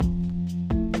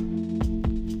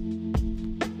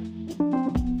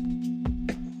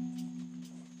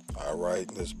right?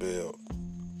 Let's build.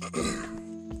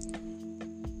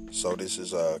 So this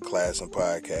is Class and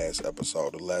Podcast,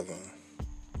 episode 11.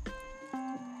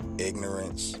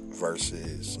 Ignorance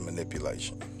versus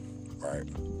manipulation, right?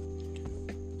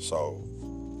 So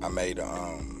I made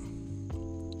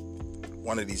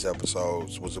one of these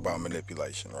episodes was about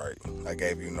manipulation, right? I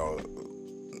gave you,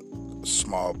 a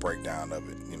small breakdown of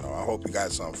it. I hope you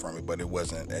got something from it, but it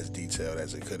wasn't as detailed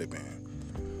as it could have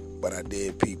been. But I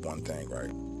did peep one thing,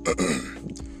 right?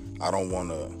 I don't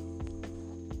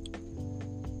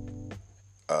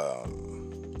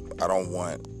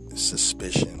want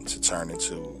suspicion to turn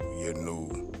into your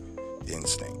new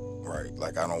instinct, right?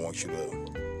 Like, I don't want you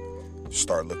to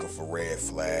start looking for red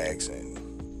flags and,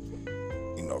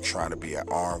 trying to be an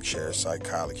armchair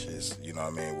psychologist,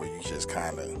 where you just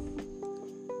kind of,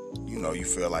 you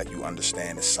feel like you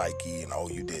understand the psyche and,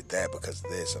 you did that because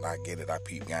of this, and I get it, I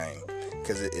peep game.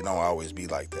 Because it don't always be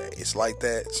like that. It's like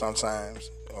that sometimes,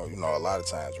 or, a lot of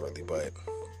times really, but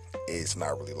it's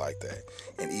not really like that.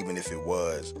 And even if it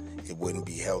was, it wouldn't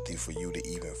be healthy for you to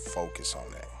even focus on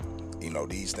that.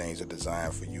 These things are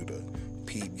designed for you to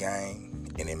peep game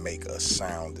and then make a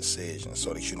sound decision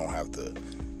so that you don't have to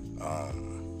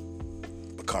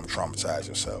become traumatized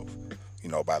yourself,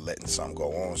 by letting something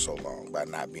go on so long, by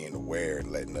not being aware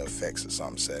and letting the effects of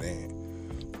something set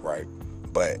in, right?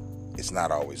 But it's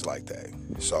not always like that.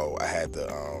 So I had to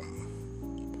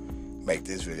make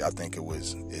this video. I think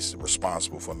it's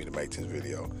responsible for me to make this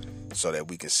video so that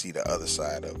we can see the other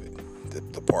side of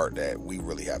it, the part that we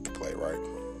really have to play, right?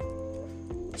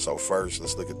 So first,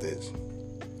 let's look at this.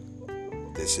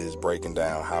 This is breaking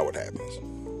down how it happens.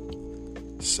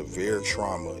 Severe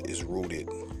trauma is rooted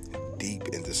deep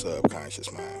in the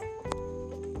subconscious mind.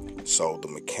 So the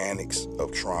mechanics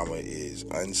of trauma is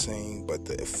unseen, but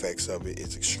the effects of it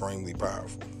is extremely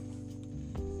powerful,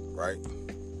 right?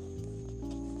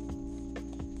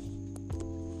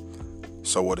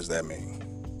 So what does that mean?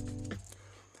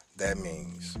 That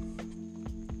means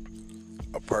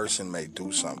a person may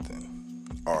do something,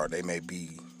 or they may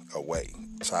be away,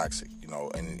 toxic, in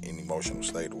an emotional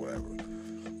state or whatever,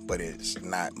 but it's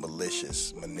not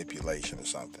malicious manipulation or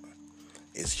something.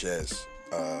 It's just,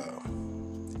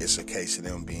 it's a case of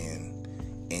them being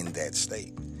in that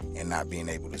state and not being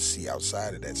able to see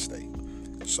outside of that state.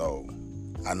 So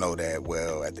I know that,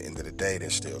 well, at the end of the day, they're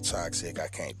still toxic. I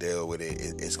can't deal with it.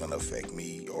 It's going to affect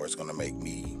me, or it's going to make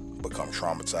me become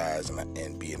traumatized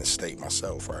and be in a state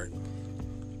myself, right?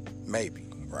 Maybe,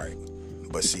 right?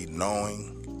 But see,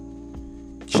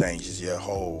 knowing changes your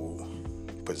whole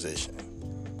position.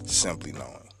 Simply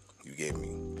knowing. You get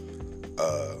me?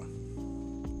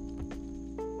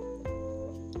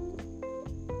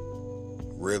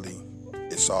 Really,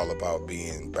 it's all about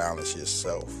being balanced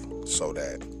yourself so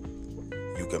that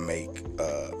you can make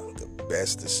the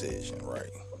best decision,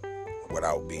 right?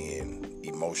 Without being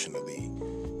emotionally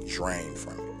drained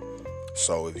from it.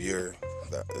 So if you're,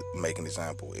 make an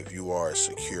example, if you are a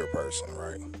secure person,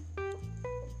 right?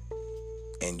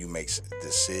 And you make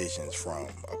decisions from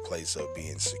a place of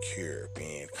being secure,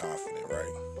 being confident,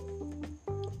 right?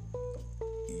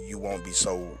 You won't be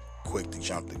so quick to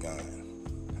jump the gun.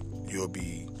 You'll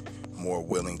be more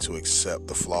willing to accept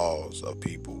the flaws of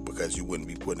people because you wouldn't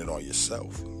be putting it on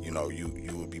yourself. You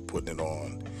would be putting it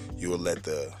on, you would let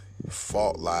the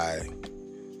fault lie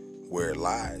where it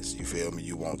lies. You feel me?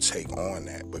 You won't take on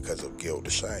that because of guilt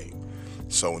or shame.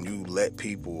 So when you let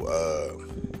people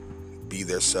be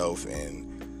their self and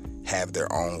have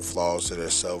their own flaws to their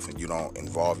self, and you don't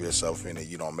involve yourself in it,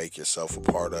 you don't make yourself a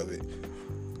part of it,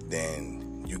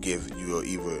 then you'll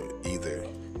either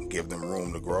give them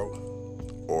room to grow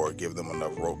or give them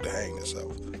enough rope to hang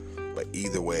themselves. But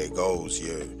either way it goes,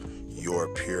 your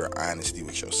pure honesty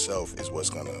with yourself is what's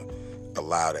going to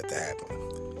allow that to happen.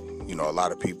 A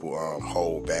lot of people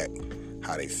hold back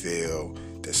how they feel.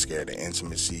 They're scared of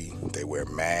intimacy. They wear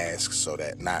masks, so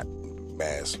that, not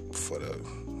masks for the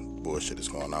bullshit that's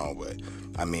going on, but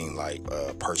I mean like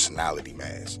personality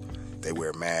masks. They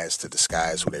wear masks to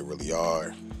disguise who they really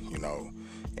are,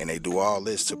 and they do all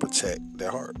this to protect their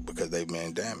heart because they've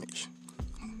been damaged.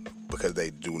 Because they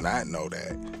do not know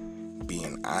that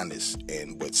being honest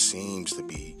and what seems to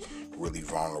be really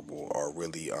vulnerable or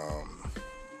really,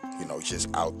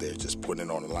 just out there, just putting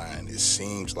it on the line, it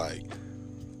seems like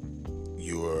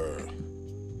you're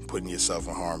putting yourself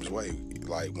in harm's way,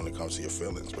 like when it comes to your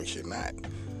feelings, but you're not.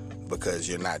 Because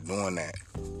you're not doing that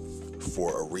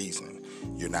for a reason.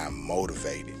 You're not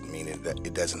motivated, meaning that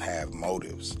it doesn't have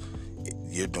motives.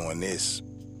 You're doing this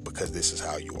because this is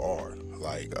how you are.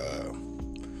 Like,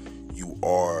 you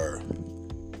are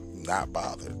not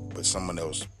bothered, but someone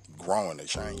else growing and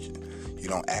changing. You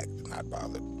don't act not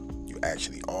bothered. You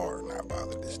actually are not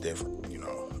bothered is different,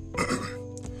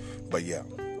 But yeah,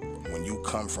 when you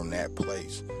come from that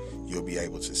place, you'll be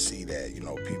able to see that,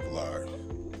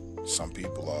 some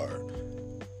people are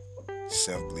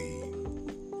simply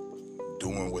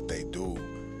doing what they do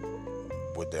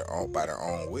with by their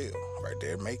own will, right?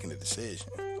 They're making a decision,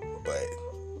 but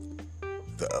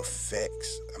the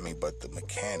effects, but the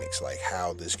mechanics, like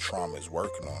how this trauma is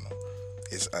working on them,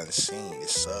 is unseen,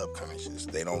 it's subconscious.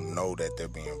 They don't know that they're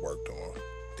being worked on.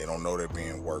 They don't know they're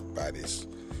being worked by this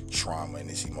trauma and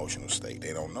this emotional state.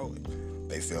 They don't know it.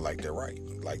 They feel like they're right,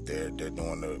 like they're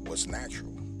doing what's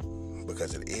natural,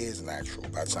 because it is natural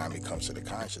by the time it comes to the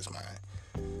conscious mind.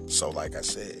 So like I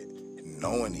said,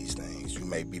 knowing these things, you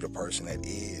may be the person that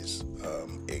is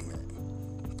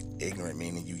ignorant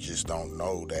meaning you just don't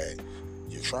know that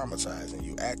you're traumatized and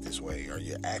you act this way, or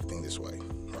you're acting this way,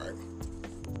 right?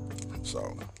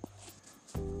 So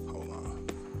hold on.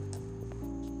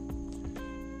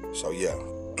 So yeah.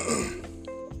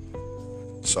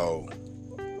 So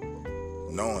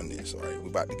knowing this, right, we're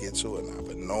about to get to it now,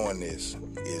 but knowing this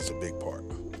is a big part,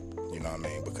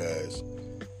 because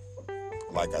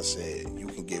like I said, you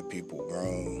can give people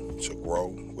room to grow,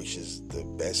 which is the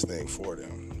best thing for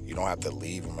them. You don't have to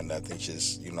leave them or nothing.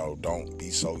 Just, don't be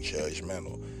so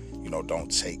judgmental.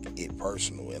 Don't take it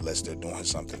personal unless they're doing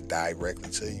something directly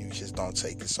to you. Just don't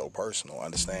take it so personal.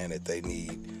 Understand that they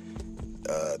need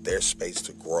their space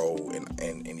to grow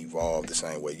and evolve the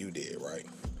same way you did, right?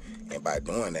 And by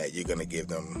doing that, you're going to give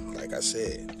them, like I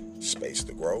said, space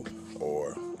to grow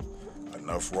or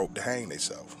enough rope to hang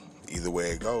themselves. Either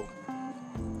way it go,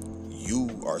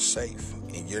 you are safe,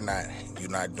 and you're not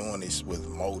doing this with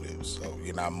motives, so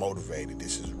you're not motivated.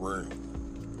 This is real.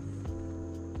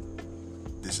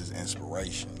 This is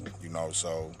inspiration,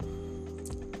 so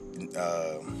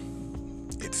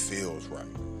it feels right.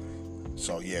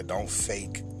 So yeah, don't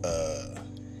fake,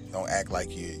 don't act like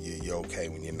you're okay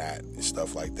when you're not, and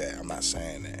stuff like that. I'm not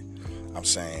saying that. I'm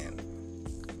saying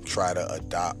try to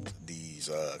adopt these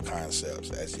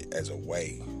concepts as a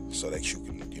way so that you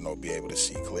can, be able to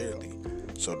see clearly,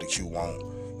 so that you won't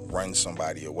run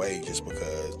somebody away just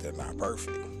because they're not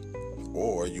perfect,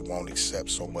 or you won't accept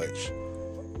so much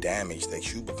damage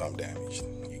that you become damaged.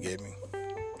 You get me?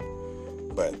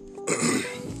 But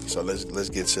so let's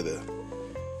get to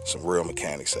some real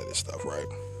mechanics of this stuff, right?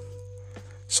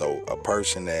 So a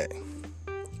person that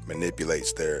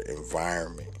manipulates their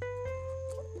environment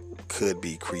could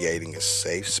be creating a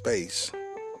safe space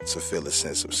to feel a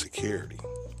sense of security.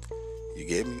 You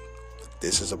get me?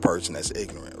 This is a person that's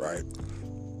ignorant, right?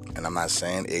 And I'm not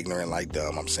saying ignorant like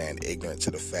dumb. I'm saying ignorant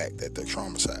to the fact that they're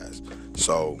traumatized.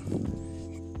 So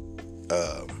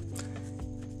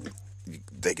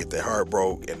they get their heart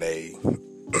broke and they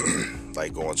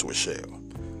like go into a shell.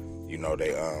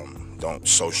 They don't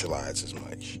socialize as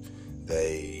much.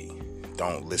 They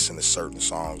don't listen to certain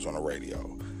songs on the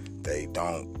radio. They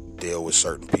don't deal with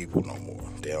certain people no more.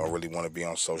 They don't really want to be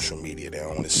on social media. They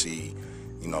don't want to see,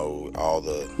 all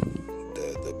the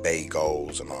bay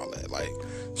goals and all that. Like,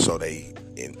 so they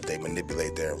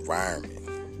manipulate their environment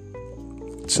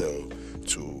to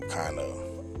kind of,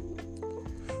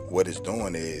 what it's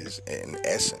doing is, in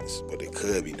essence, what it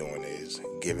could be doing is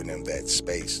giving them that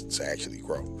space to actually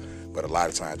grow. But a lot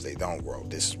of times they don't grow.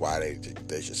 This is why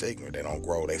they're just ignorant. They don't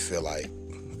grow. They feel like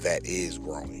that is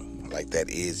growing, like that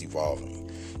is evolving.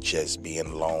 Just being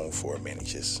alone for a minute,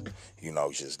 just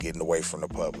getting away from the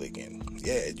public. And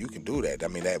yeah, you can do that.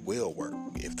 That will work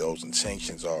if those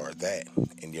intentions are that,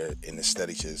 and instead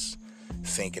of just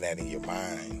thinking that in your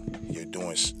mind, you're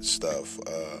doing stuff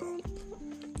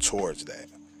towards that.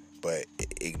 But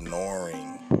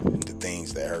ignoring the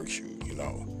things that hurt you,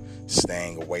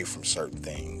 staying away from certain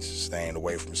things, staying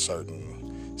away from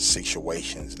certain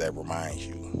situations that remind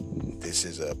you. This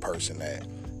is a person that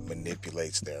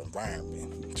manipulates their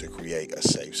environment to create a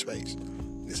safe space.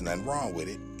 There's nothing wrong with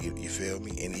it, you feel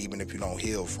me? And even if you don't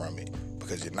heal from it,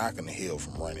 because you're not going to heal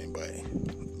from running, but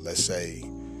let's say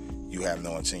you have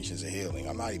no intentions of healing,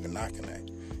 I'm not even knocking that,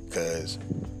 because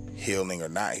healing or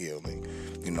not healing,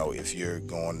 if you're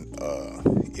going,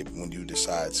 when you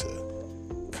decide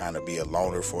to kind of be a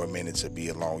loner for a minute, to be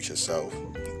alone with yourself,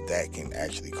 that can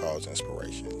actually cause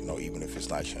inspiration, even if it's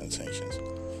not your intentions.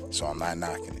 So I'm not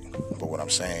knocking it. But what I'm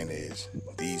saying is,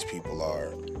 these people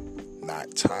are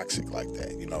not toxic like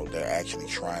that. They're actually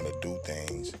trying to do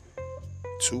things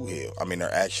to heal.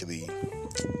 They're actually,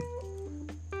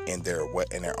 in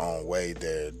their own way,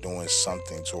 they're doing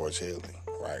something towards healing,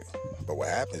 right? But what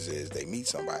happens is they meet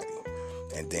somebody,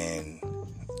 and then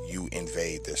you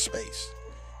invade their space.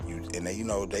 And they,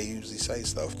 they usually say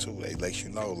stuff too. They let you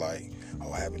know, like,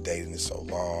 oh, I haven't dated in so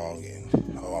long,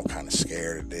 and oh, I'm kind of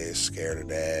scared of this, scared of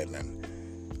that, and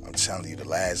I'm telling you, the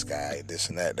last guy, this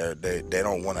and that. They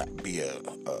don't want to be a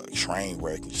train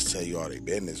wreck and just tell you all their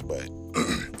business, but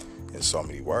in so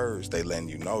many words, they letting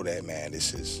you know that, man,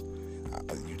 this is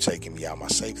you taking me out my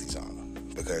safety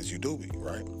zone, because you do be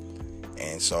right.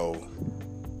 And so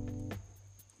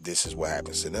this is what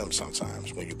happens to them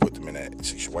sometimes when you put them in that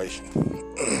situation.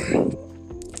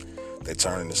 They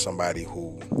turn into somebody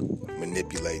who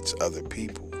manipulates other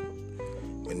people,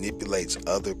 manipulates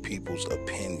other people's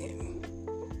opinion.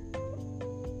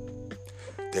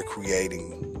 They're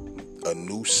creating a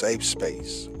new safe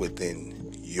space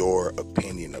within your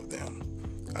opinion of them.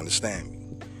 Understand me?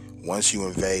 Once you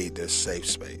invade their safe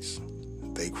space,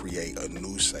 they create a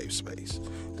new safe space,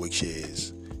 which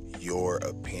is your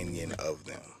opinion of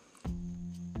them.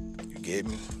 You get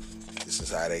me? This is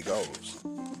how they goes.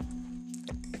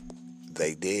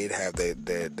 They did have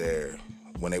their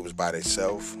when they was by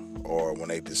themselves, or when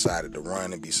they decided to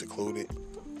run and be secluded,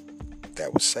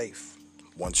 that was safe.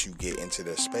 Once you get into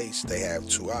their space, they have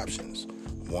two options.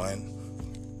 One,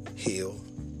 heal.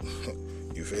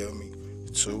 You feel me?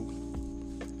 Two,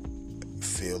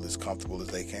 feel as comfortable as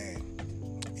they can.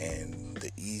 And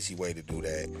the easy way to do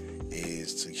that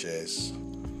is to just,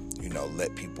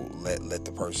 let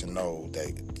the person know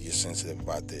that you're sensitive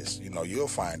about this. You'll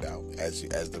find out as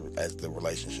the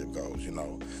relationship goes.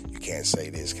 You can't say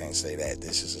this, can't say that.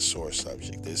 This is a sore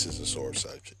subject. This is a sore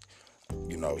subject.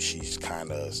 She's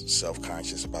kind of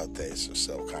self-conscious about this or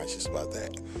self-conscious about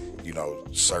that.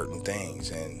 Certain things,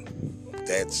 and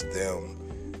that's them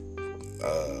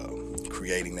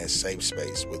creating that safe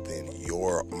space within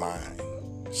your mind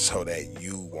so that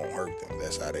you won't hurt them.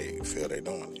 That's how they feel they're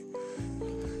doing it.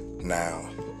 Now,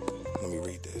 let me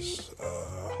read this.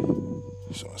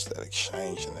 So instead of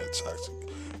exchanging that toxic.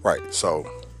 Right, so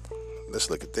let's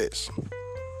look at this.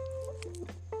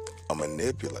 A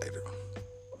manipulator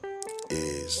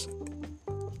is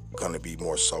going to be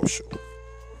more social,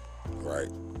 right?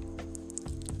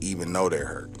 Even though they're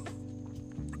hurt.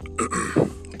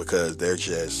 Because they're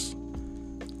just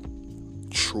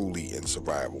truly in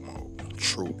survival mode.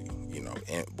 Truly,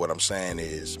 And what I'm saying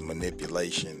is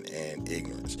manipulation and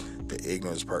ignorance. The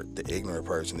ignorant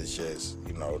person is just,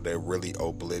 they're really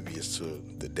oblivious to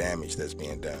the damage that's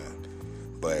being done.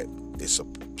 But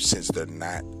since they're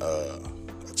not a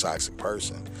toxic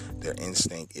person, their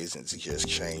instinct isn't to just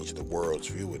change the world's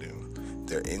view of them.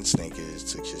 Their instinct is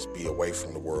to just be away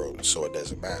from the world so it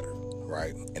doesn't matter,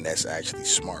 right? And that's actually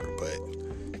smart, but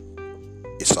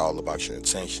it's all about your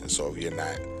intention. So if you're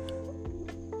not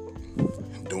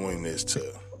doing this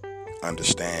to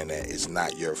understand that it's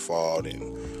not your fault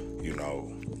and,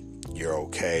 you're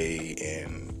okay,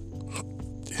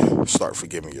 and start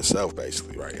forgiving yourself,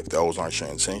 basically, right? If those aren't your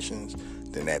intentions,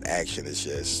 then that action is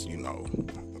just,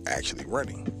 actually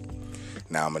running.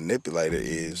 Now, a manipulator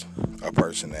is a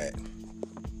person that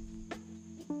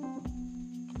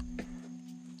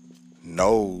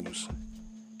knows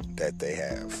that they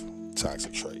have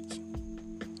toxic traits.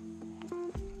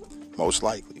 Most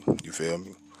likely, you feel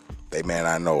me? They may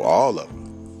not know all of them.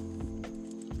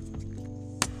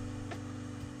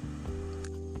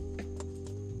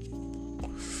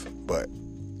 But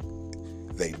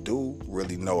they do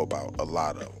really know about a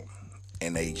lot of them.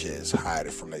 And they just hide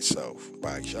it from themselves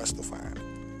by justifying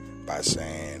it. By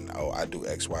saying, oh, I do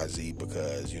X, Y, Z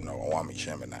because, I'm a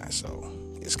Gemini, so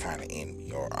it's kind of in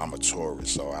me. Or I'm a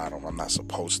Taurus, so I'm not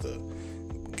supposed to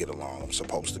get along. I'm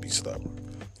supposed to be stubborn.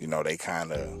 They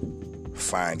kind of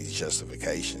find these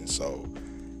justifications. So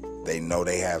they know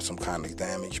they have some kind of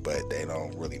damage, but they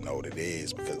don't really know what it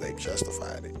is because they've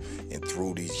justified it. And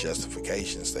through these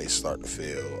justifications, they start to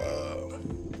feel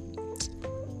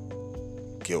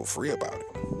guilt-free about it.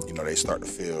 They start to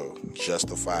feel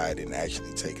justified in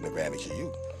actually taking advantage of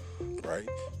you, right?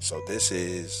 So this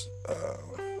is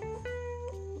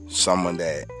someone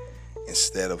that,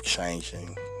 instead of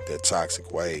changing their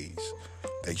toxic ways,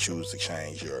 they choose to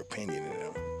change your opinion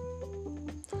of them.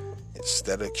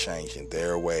 Instead of changing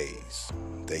their ways,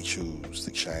 they choose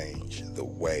to change the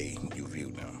way you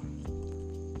view them.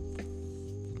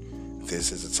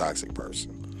 This is a toxic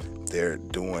person. They're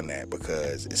doing that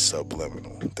because it's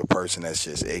subliminal. The person that's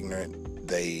just ignorant,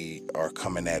 they are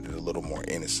coming at it a little more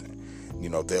innocent.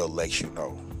 They'll let you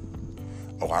know,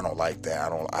 oh, I don't like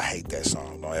that. I hate that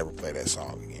song. Don't ever play that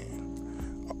song again.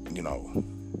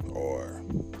 Or,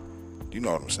 you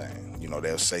know what I'm saying?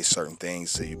 They'll say certain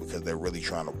things to you because they're really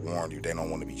trying to warn you. They don't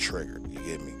want to be triggered. You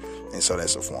get me? And so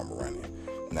that's a form of running.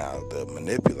 Now, the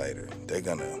manipulator, they're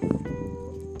going to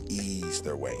ease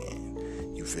their way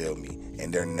in. You feel me?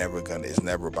 and it's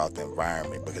never about the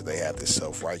environment, because they have this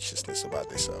self-righteousness about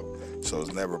themselves. So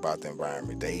it's never about the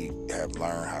environment. They have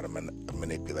learned how to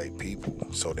manipulate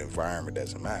people, so the environment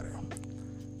doesn't matter.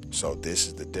 So this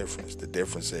is the difference. The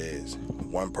difference is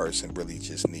one person really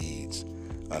just needs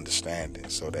understanding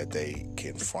so that they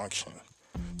can function,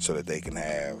 so that they can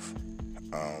have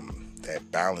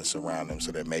that balance around them,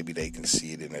 so that maybe they can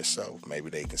see it in themselves. Maybe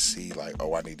they can see like,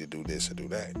 oh, I need to do this or do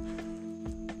that.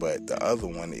 But the other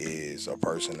one is a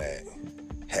person that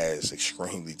has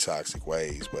extremely toxic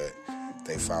ways, but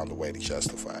they found a way to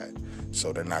justify it.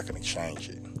 So they're not going to change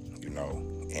it,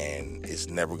 and it's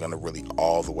never going to really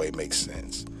all the way make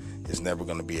sense. It's never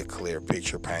going to be a clear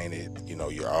picture painted.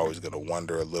 You're always going to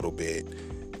wonder a little bit.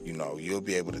 You'll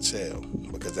be able to tell,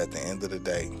 because at the end of the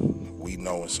day, we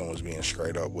know when someone's being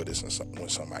straight up with us and when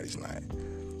somebody's not.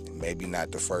 Maybe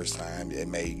not the first time. You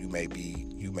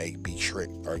may be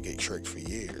tricked or get tricked for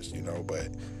years, but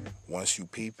once you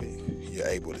peep it, you're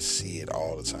able to see it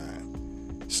all the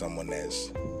time. Someone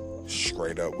that's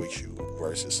straight up with you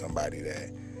versus somebody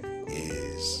that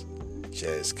is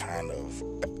just kind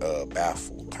of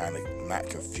baffled, kind of not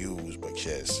confused, but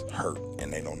just hurt,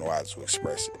 and they don't know how to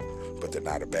express it. But they're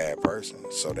not a bad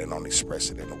person, so they don't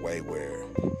express it in a way where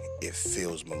it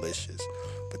feels malicious.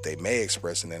 But they may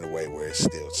express it in a way where it's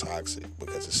still toxic,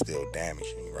 because it's still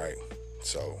damaging, right?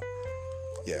 So,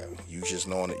 yeah, you just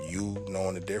knowing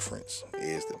the difference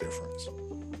is the difference.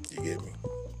 You get me?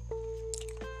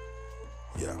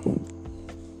 Yeah.